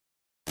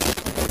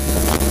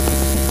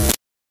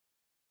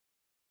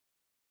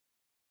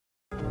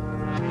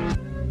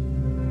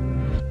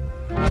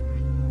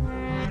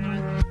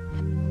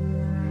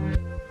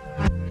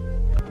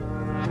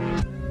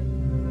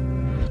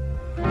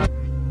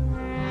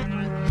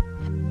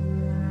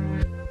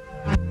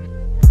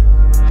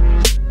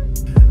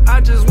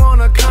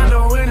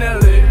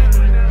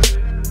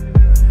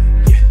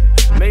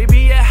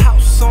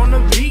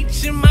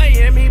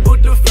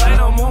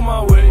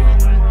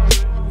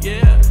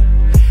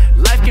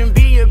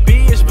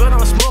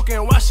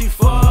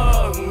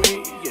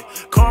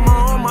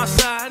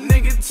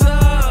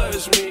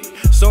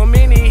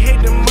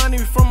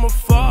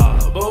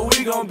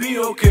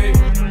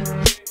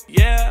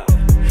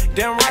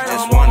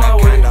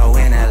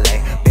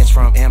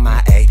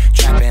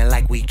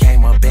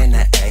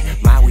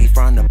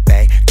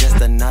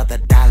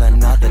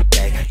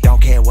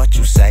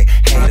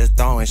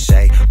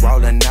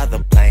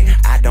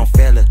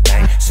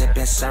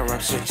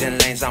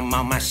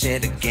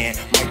shit again.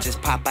 Might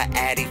just pop a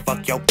addy,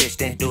 fuck your bitch,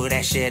 then do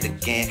that shit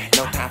again.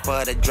 No time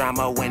for the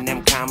drama when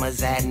them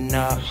commas adding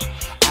up.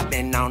 I've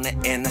been on the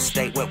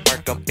interstate with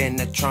work up in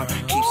the trunk.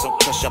 Keep some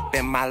push up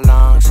in my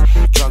lungs,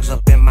 drugs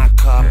up in my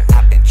cup.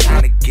 I've been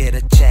trying to get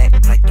a check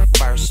like the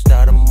first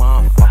of the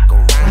month. Fuck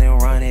around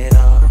and run it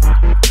up.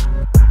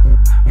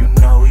 You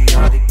know we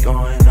already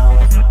going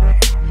up.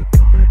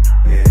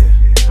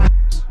 Yeah.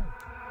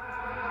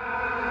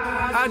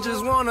 I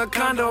just want a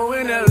condo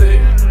in LA.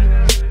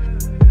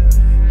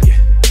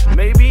 Yeah.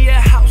 Maybe a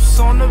house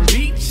on the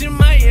beach in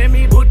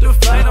Miami. Book the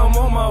flight, I'm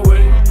on my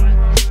way.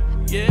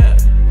 Yeah.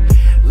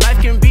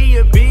 Life can be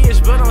a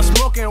bitch, but I'm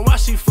smoking while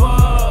she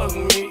fuck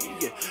me.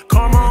 Yeah.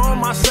 Karma on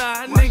my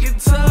side, nigga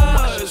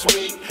touch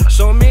me.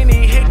 So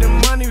many hate the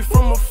money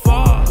from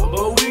afar,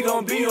 but we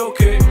gon' be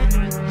okay.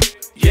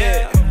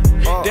 Yeah.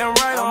 Damn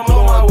right, I'm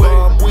on my way.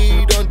 Bomb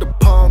weed under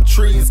palm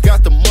trees,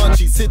 got the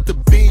munchies, hit the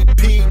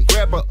BP.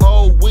 Grab an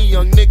old wee,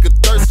 young nigga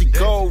thirsty,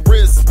 gold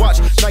wrist watch,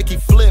 Nike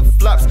flip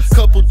flops,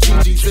 couple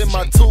GGs in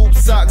my tube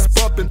socks,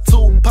 bumping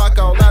Tupac,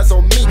 all eyes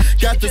on me.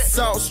 Got the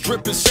sauce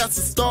dripping, shots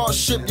of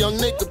Starship, young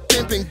nigga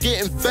pimping,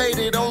 getting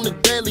faded on a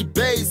daily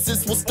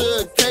basis. What's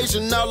the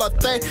occasion? All I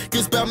think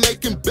is about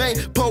making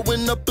bank,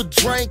 pouring up a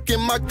drink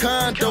in my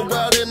condo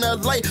out in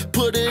LA,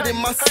 put it in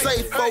my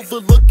safe,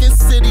 overlooking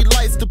city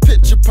lights, the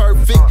picture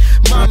perfect.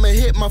 Mama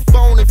hit my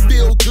phone and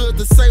feel good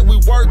to say we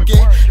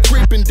working.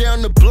 Creeping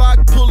down the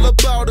block, pull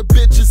up all the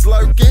bitches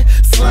lurking.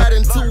 Slide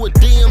into a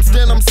DMs,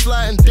 then I'm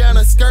sliding down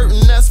a skirt,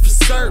 and that's for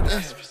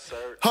certain.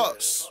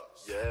 Hush.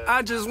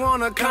 I just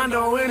want a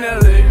condo in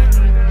LA.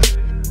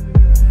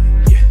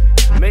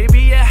 Yeah.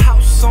 Maybe a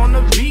house on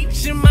the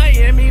beach in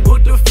Miami.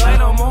 Book the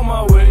flight, I'm on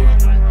my way.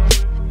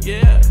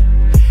 Yeah.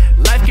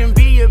 Life can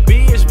be a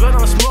bitch, but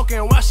I'm smoking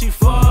while she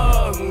fuck.